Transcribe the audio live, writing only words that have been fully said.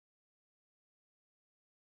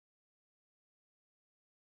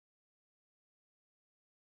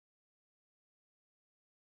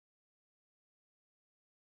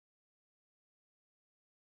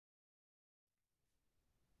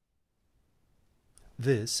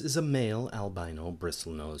This is a male albino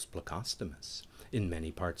bristlenose plecostomus. In many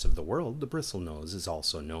parts of the world, the bristlenose is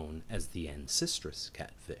also known as the Ancistrus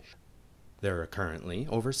catfish. There are currently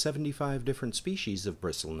over 75 different species of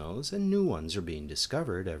bristlenose, and new ones are being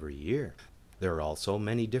discovered every year. There are also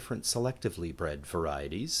many different selectively bred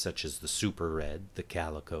varieties, such as the super red, the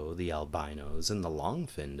calico, the albinos, and the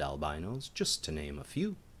long-finned albinos, just to name a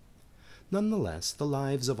few. Nonetheless, the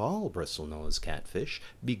lives of all bristlenose catfish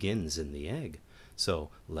begins in the egg, so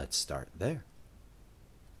let's start there.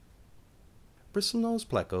 Bristlenose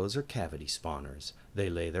plecos are cavity spawners. They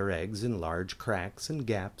lay their eggs in large cracks and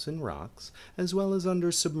gaps in rocks, as well as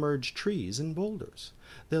under submerged trees and boulders.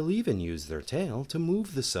 They'll even use their tail to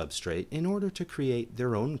move the substrate in order to create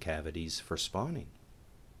their own cavities for spawning.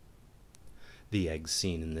 The eggs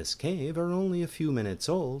seen in this cave are only a few minutes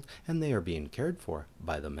old, and they are being cared for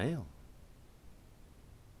by the male.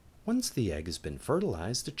 Once the egg has been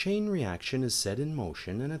fertilized, a chain reaction is set in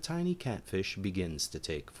motion and a tiny catfish begins to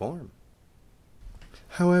take form.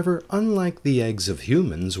 However, unlike the eggs of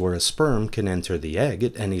humans where a sperm can enter the egg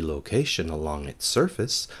at any location along its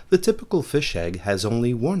surface, the typical fish egg has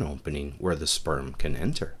only one opening where the sperm can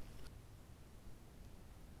enter.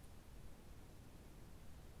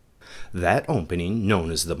 That opening,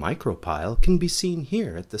 known as the micropyle, can be seen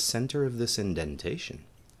here at the center of this indentation.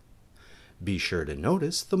 Be sure to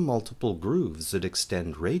notice the multiple grooves that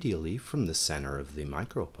extend radially from the center of the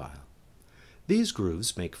micropyle. These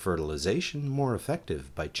grooves make fertilization more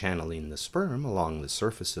effective by channeling the sperm along the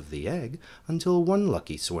surface of the egg until one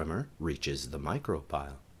lucky swimmer reaches the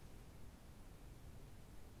micropyle.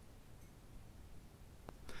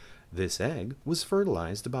 This egg was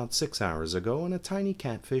fertilized about 6 hours ago, and a tiny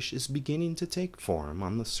catfish is beginning to take form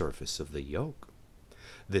on the surface of the yolk.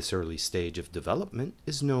 This early stage of development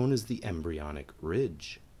is known as the embryonic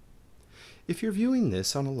ridge. If you're viewing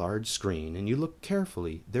this on a large screen and you look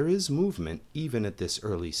carefully, there is movement even at this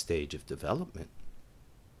early stage of development.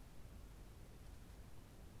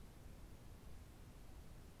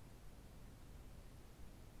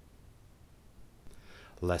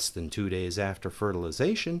 Less than 2 days after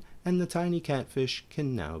fertilization, and the tiny catfish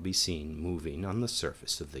can now be seen moving on the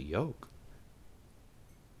surface of the yolk.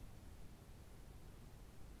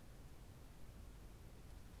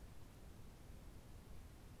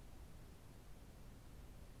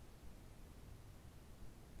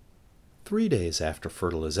 Three days after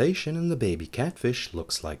fertilization, and the baby catfish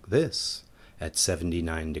looks like this. At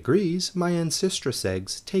 79 degrees, my Ancistrus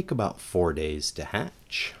eggs take about 4 days to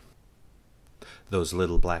hatch. Those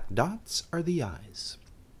little black dots are the eyes.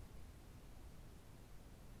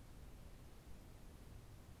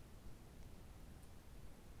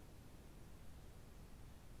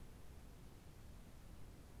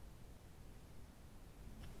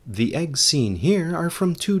 The eggs seen here are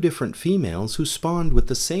from two different females who spawned with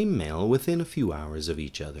the same male within a few hours of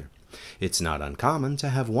each other. It's not uncommon to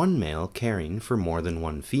have one male caring for more than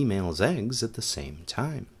one female's eggs at the same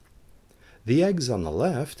time. The eggs on the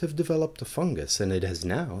left have developed a fungus, and it has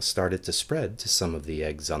now started to spread to some of the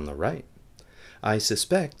eggs on the right. I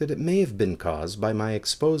suspect that it may have been caused by my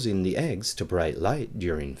exposing the eggs to bright light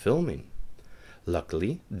during filming.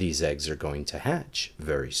 Luckily, these eggs are going to hatch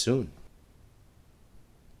very soon.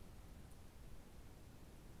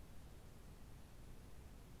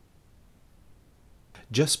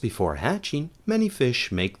 Just before hatching, many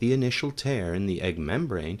fish make the initial tear in the egg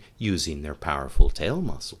membrane using their powerful tail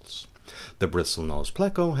muscles. The Bristlenose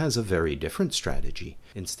Pleco has a very different strategy.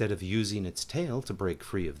 Instead of using its tail to break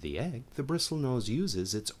free of the egg, the bristlenose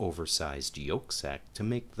uses its oversized yolk sac to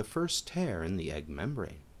make the first tear in the egg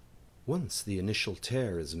membrane. Once the initial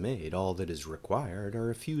tear is made, all that is required are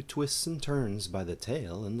a few twists and turns by the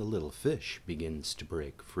tail, and the little fish begins to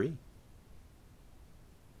break free.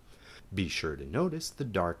 Be sure to notice the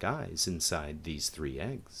dark eyes inside these 3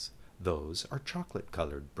 eggs. Those are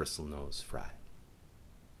chocolate-colored bristlenose fry.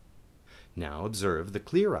 Now observe the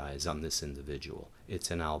clear eyes on this individual.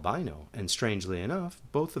 It's an albino, and strangely enough,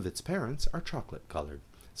 both of its parents are chocolate-colored.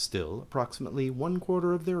 Still, approximately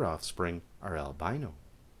 1/4 of their offspring are albino.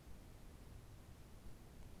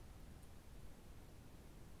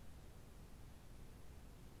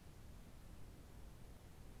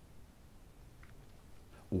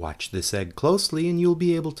 Watch this egg closely and you'll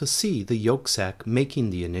be able to see the yolk sac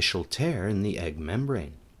making the initial tear in the egg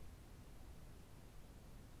membrane.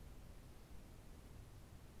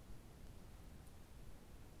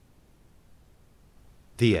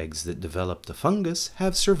 The eggs that developed the fungus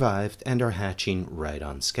have survived and are hatching right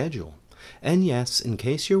on schedule. And yes, in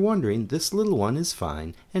case you're wondering, this little one is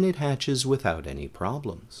fine and it hatches without any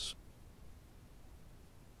problems.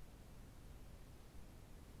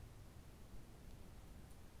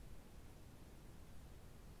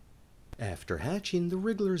 After hatching, the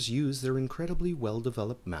wrigglers use their incredibly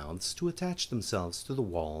well-developed mouths to attach themselves to the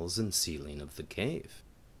walls and ceiling of the cave.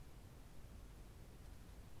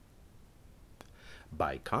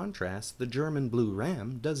 By contrast, the German blue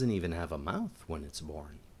ram doesn't even have a mouth when it's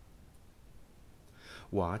born.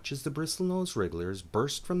 Watch as the bristlenose wrigglers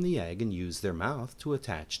burst from the egg and use their mouth to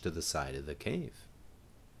attach to the side of the cave.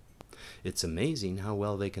 It's amazing how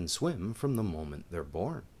well they can swim from the moment they're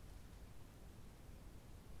born.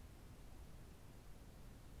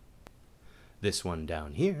 This one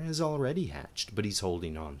down here has already hatched, but he's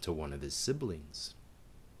holding on to one of his siblings.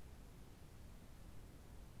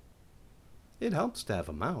 It helps to have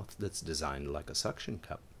a mouth that's designed like a suction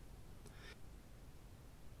cup.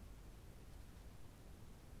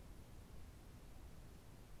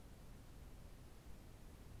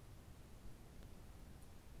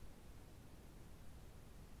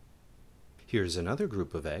 Here's another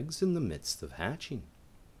group of eggs in the midst of hatching.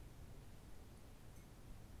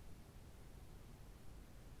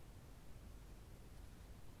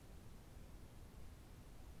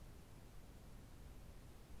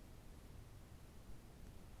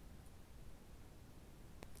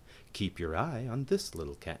 Keep your eye on this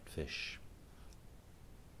little catfish.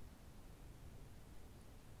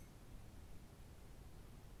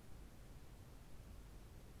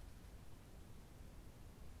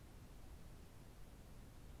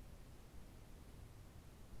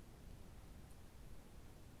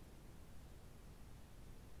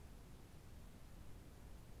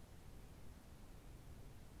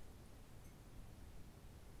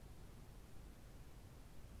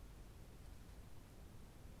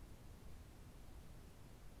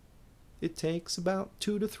 It takes about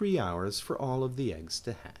 2 to 3 hours for all of the eggs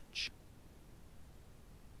to hatch.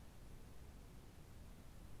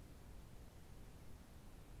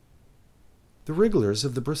 The wrigglers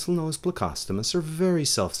of the Bristlenose Pleco are very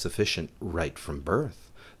self-sufficient right from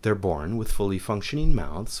birth. They're born with fully functioning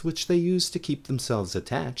mouths, which they use to keep themselves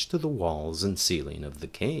attached to the walls and ceiling of the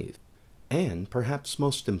cave. And, perhaps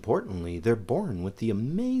most importantly, they're born with the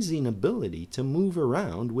amazing ability to move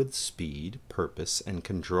around with speed, purpose, and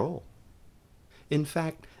control. In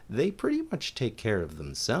fact, they pretty much take care of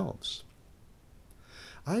themselves.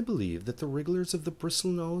 I believe that the wrigglers of the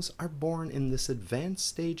bristlenose are born in this advanced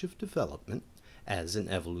stage of development as an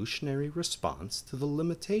evolutionary response to the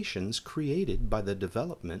limitations created by the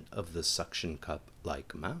development of the suction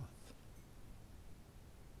cup-like mouth.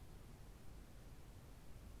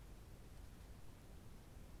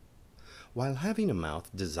 While having a mouth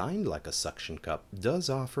designed like a suction cup does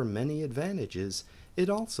offer many advantages, it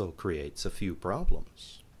also creates a few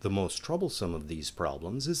problems. The most troublesome of these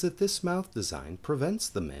problems is that this mouth design prevents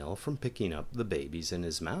the male from picking up the babies in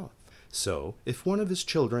his mouth. So, if one of his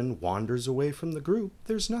children wanders away from the group,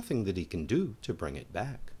 there's nothing that he can do to bring it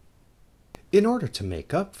back. In order to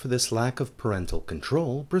make up for this lack of parental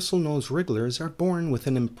control, bristlenose wrigglers are born with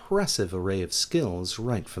an impressive array of skills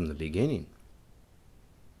right from the beginning.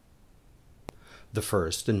 The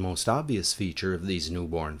first and most obvious feature of these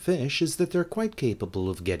newborn fish is that they're quite capable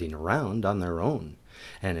of getting around on their own,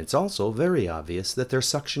 and it's also very obvious that their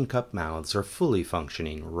suction cup mouths are fully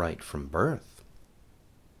functioning right from birth.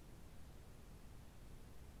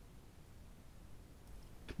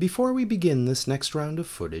 Before we begin this next round of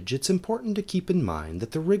footage, it's important to keep in mind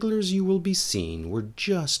that the wrigglers you will be seeing were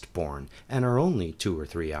just born and are only 2 or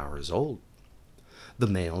 3 hours old. The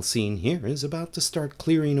male seen here is about to start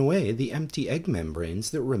clearing away the empty egg membranes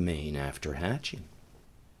that remain after hatching.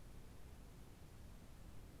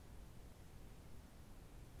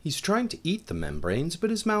 He's trying to eat the membranes, but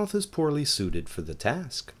his mouth is poorly suited for the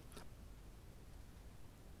task.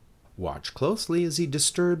 Watch closely as he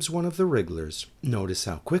disturbs one of the wrigglers. Notice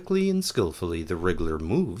how quickly and skillfully the wriggler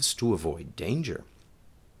moves to avoid danger.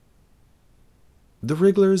 The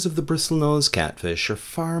wrigglers of the bristlenose catfish are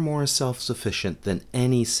far more self-sufficient than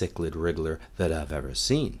any cichlid wriggler that I've ever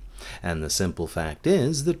seen. And the simple fact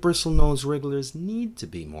is that bristlenose wrigglers need to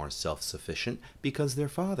be more self-sufficient because their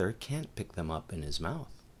father can't pick them up in his mouth.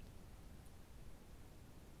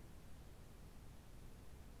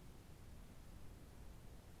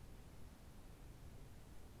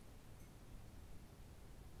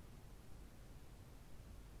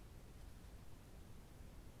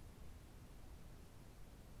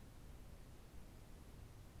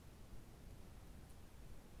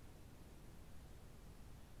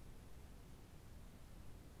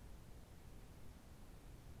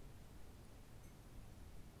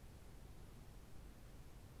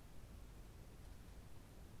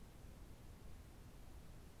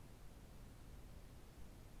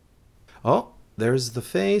 Oh, there's the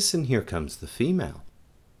face, and here comes the female.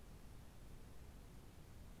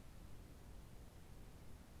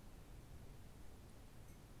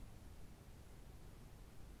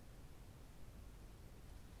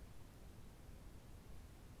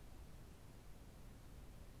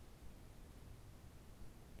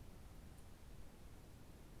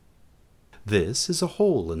 This is a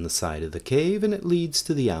hole in the side of the cave, and it leads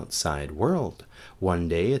to the outside world. One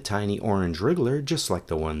day a tiny orange wriggler, just like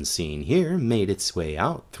the one seen here, made its way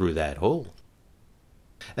out through that hole.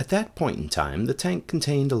 At that point in time, the tank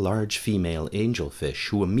contained a large female angelfish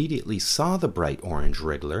who immediately saw the bright orange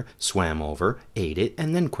wriggler, swam over, ate it,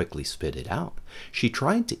 and then quickly spit it out. She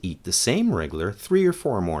tried to eat the same wriggler 3 or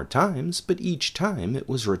 4 more times, but each time it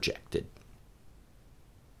was rejected.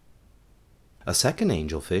 A second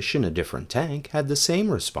angelfish in a different tank had the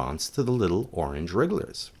same response to the little orange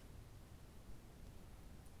wrigglers.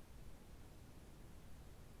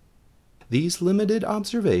 These limited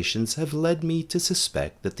observations have led me to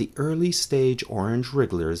suspect that the early stage orange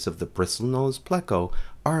wrigglers of the Bristlenose Pleco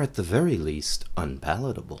are at the very least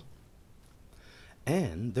unpalatable.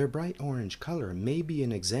 And their bright orange color may be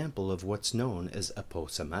an example of what's known as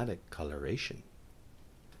aposematic coloration.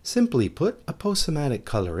 Simply put, aposematic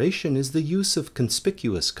coloration is the use of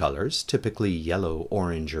conspicuous colors, typically yellow,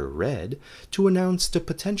 orange, or red, to announce to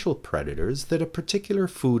potential predators that a particular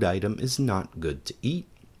food item is not good to eat.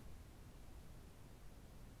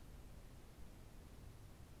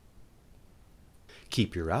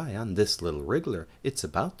 Keep your eye on this little wriggler. It's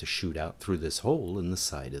about to shoot out through this hole in the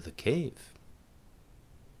side of the cave.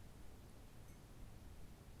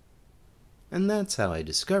 And that's how I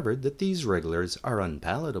discovered that these wrigglers are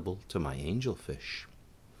unpalatable to my angelfish.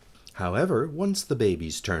 However, once the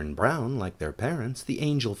babies turn brown like their parents, the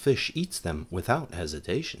angelfish eats them without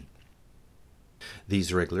hesitation.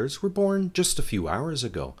 These wrigglers were born just a few hours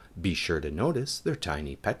ago. Be sure to notice their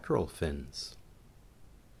tiny pectoral fins.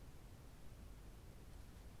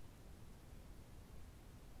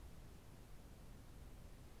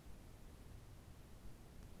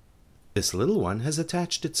 This little one has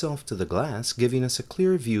attached itself to the glass, giving us a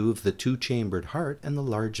clear view of the 2-chambered heart and the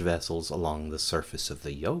large vessels along the surface of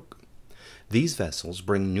the yolk. These vessels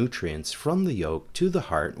bring nutrients from the yolk to the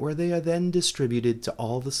heart, where they are then distributed to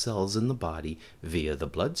all the cells in the body via the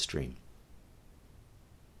bloodstream.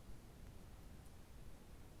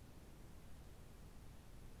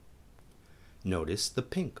 Notice the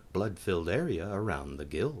pink blood-filled area around the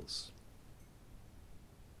gills.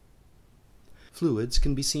 Fluids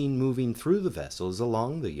can be seen moving through the vessels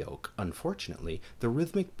along the yolk. Unfortunately, the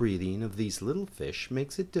rhythmic breathing of these little fish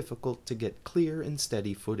makes it difficult to get clear and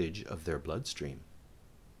steady footage of their bloodstream.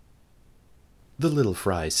 The little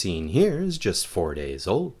fry seen here is just 4 days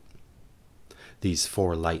old. These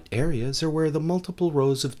 4 light areas are where the multiple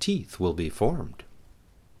rows of teeth will be formed.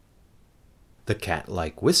 The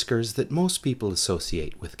cat-like whiskers that most people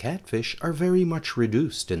associate with catfish are very much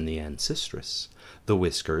reduced in the Ancistrus. The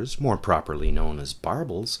whiskers, more properly known as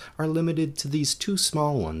barbels, are limited to these 2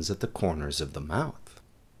 small ones at the corners of the mouth.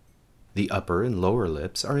 The upper and lower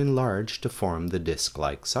lips are enlarged to form the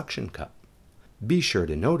disc-like suction cup. Be sure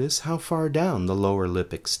to notice how far down the lower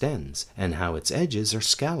lip extends, and how its edges are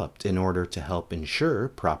scalloped in order to help ensure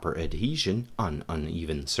proper adhesion on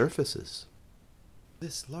uneven surfaces.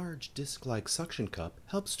 This large disc-like suction cup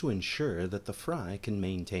helps to ensure that the fry can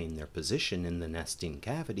maintain their position in the nesting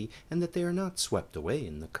cavity and that they are not swept away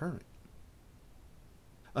in the current.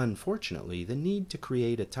 Unfortunately, the need to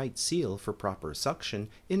create a tight seal for proper suction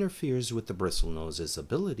interferes with the bristlenose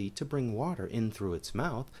ability to bring water in through its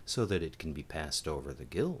mouth so that it can be passed over the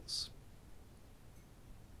gills.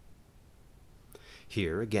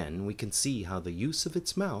 Here again we can see how the use of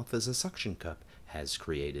its mouth as a suction cup has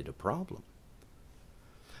created a problem.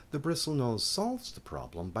 The bristlenose solves the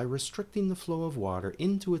problem by restricting the flow of water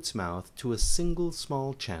into its mouth to a single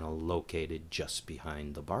small channel located just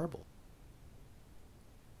behind the barbel.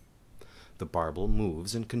 The barbel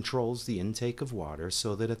moves and controls the intake of water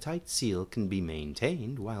so that a tight seal can be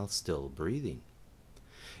maintained while still breathing.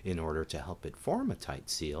 In order to help it form a tight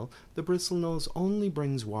seal, the bristlenose only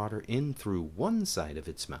brings water in through one side of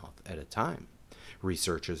its mouth at a time.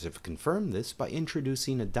 Researchers have confirmed this by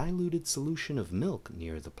introducing a diluted solution of milk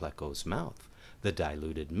near the pleco's mouth. The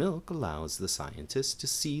diluted milk allows the scientists to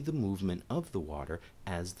see the movement of the water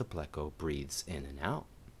as the pleco breathes in and out.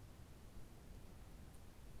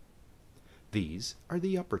 These are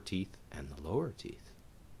the upper teeth and the lower teeth.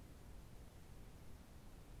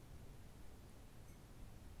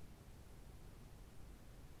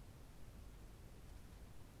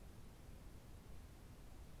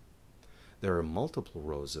 There are multiple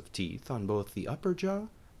rows of teeth on both the upper jaw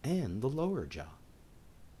and the lower jaw.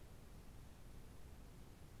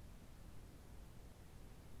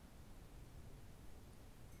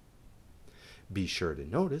 Be sure to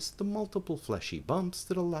notice the multiple fleshy bumps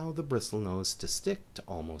that allow the bristlenose to stick to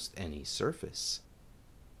almost any surface.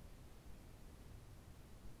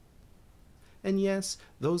 And yes,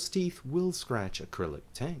 those teeth will scratch acrylic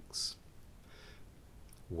tanks.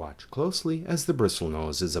 Watch closely as the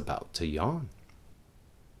bristlenose is about to yawn.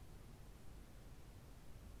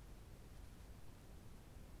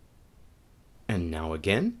 And now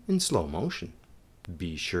again in slow motion.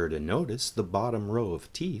 Be sure to notice the bottom row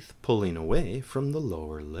of teeth pulling away from the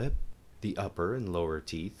lower lip. The upper and lower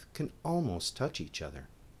teeth can almost touch each other.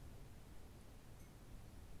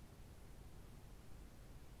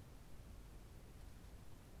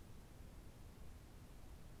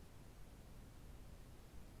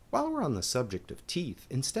 While we're on the subject of teeth,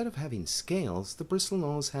 instead of having scales, the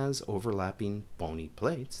bristlenose has overlapping bony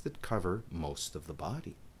plates that cover most of the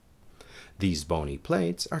body. These bony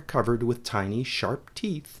plates are covered with tiny sharp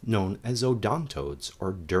teeth known as odontodes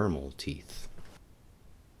or dermal teeth.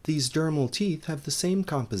 These dermal teeth have the same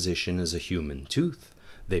composition as a human tooth.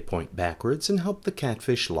 They point backwards and help the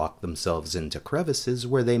catfish lock themselves into crevices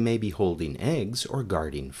where they may be holding eggs or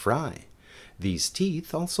guarding fry. These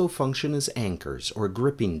teeth also function as anchors or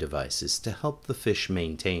gripping devices to help the fish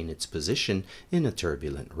maintain its position in a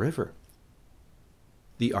turbulent river.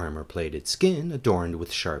 The armor-plated skin adorned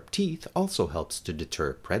with sharp teeth also helps to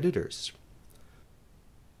deter predators.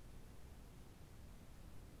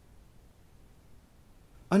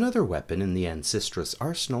 Another weapon in the Ancistrus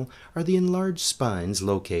arsenal are the enlarged spines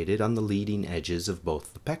located on the leading edges of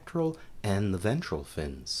both the pectoral and the ventral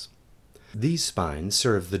fins. These spines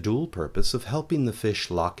serve the dual purpose of helping the fish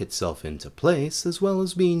lock itself into place, as well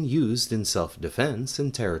as being used in self-defense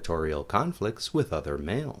and territorial conflicts with other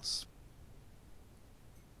males.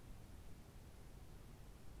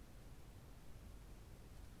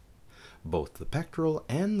 Both the pectoral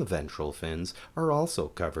and the ventral fins are also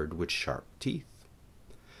covered with sharp teeth.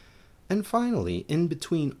 And finally, in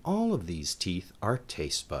between all of these teeth are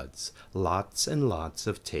taste buds. Lots and lots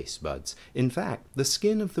of taste buds. In fact, the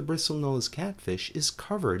skin of the bristlenose catfish is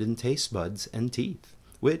covered in taste buds and teeth,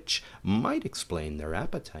 which might explain their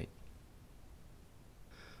appetite.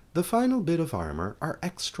 The final bit of armor are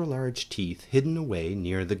extra-large teeth hidden away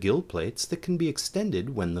near the gill plates that can be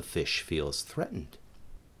extended when the fish feels threatened.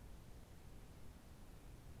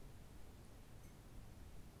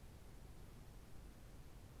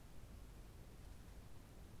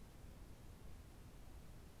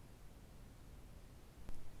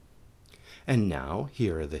 And now,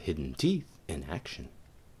 here are the hidden teeth in action.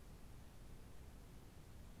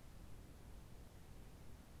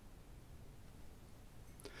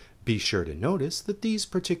 Be sure to notice that these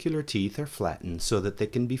particular teeth are flattened so that they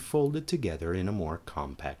can be folded together in a more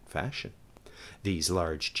compact fashion. These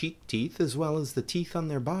large cheek teeth, as well as the teeth on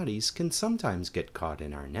their bodies, can sometimes get caught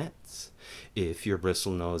in our nets. If your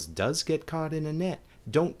bristlenose does get caught in a net,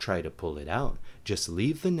 don't try to pull it out. Just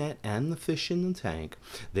leave the net and the fish in the tank.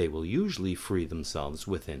 They will usually free themselves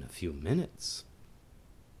within a few minutes.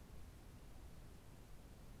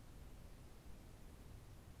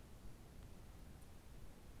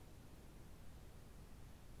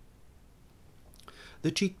 The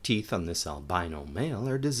cheek teeth on this albino male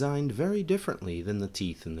are designed very differently than the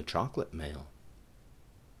teeth in the chocolate male.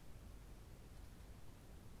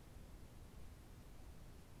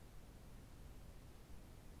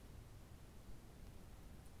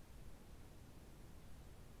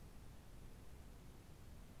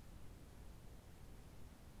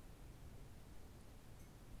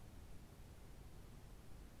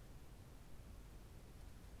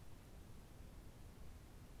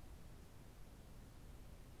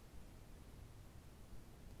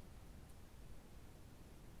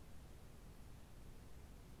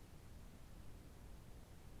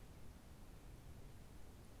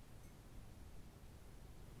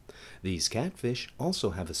 These catfish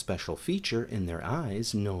also have a special feature in their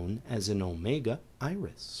eyes known as an omega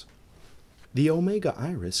iris. The omega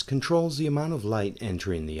iris controls the amount of light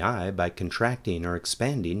entering the eye by contracting or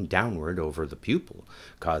expanding downward over the pupil,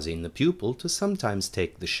 causing the pupil to sometimes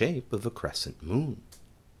take the shape of a crescent moon.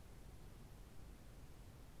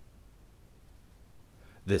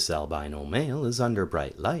 This albino male is under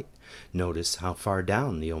bright light. Notice how far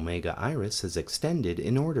down the omega iris has extended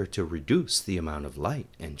in order to reduce the amount of light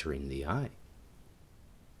entering the eye.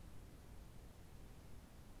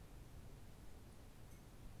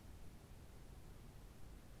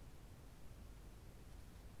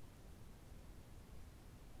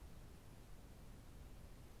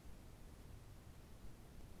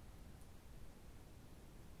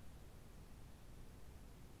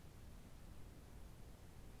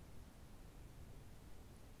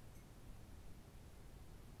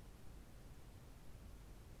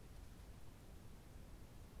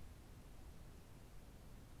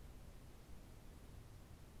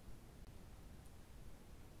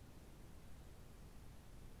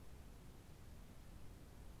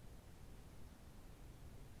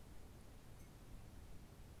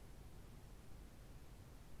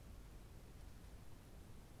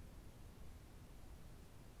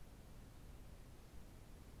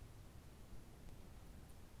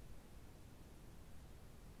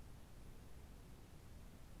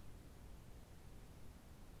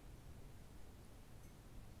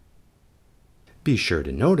 Be sure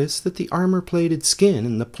to notice that the armor-plated skin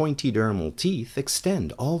and the pointy dermal teeth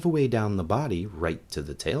extend all the way down the body right to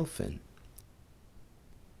the tail fin.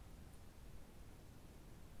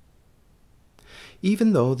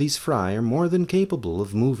 Even though these fry are more than capable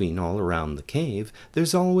of moving all around the cave,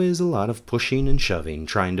 there's always a lot of pushing and shoving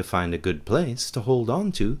trying to find a good place to hold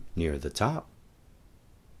on to near the top.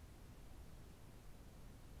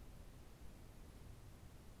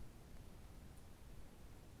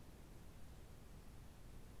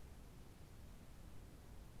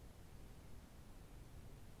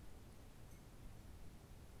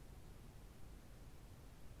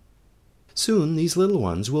 Soon these little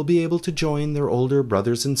ones will be able to join their older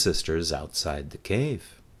brothers and sisters outside the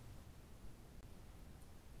cave.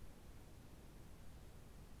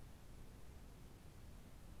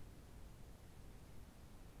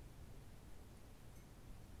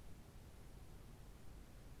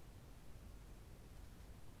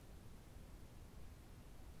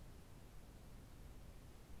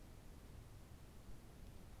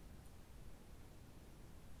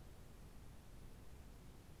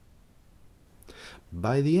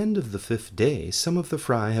 By the end of the 5th day, some of the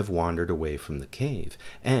fry have wandered away from the cave,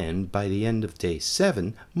 and by the end of day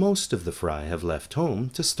 7, most of the fry have left home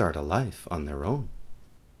to start a life on their own.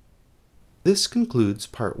 This concludes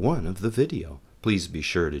part 1 of the video. Please be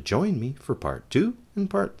sure to join me for part 2 and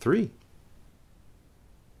part 3.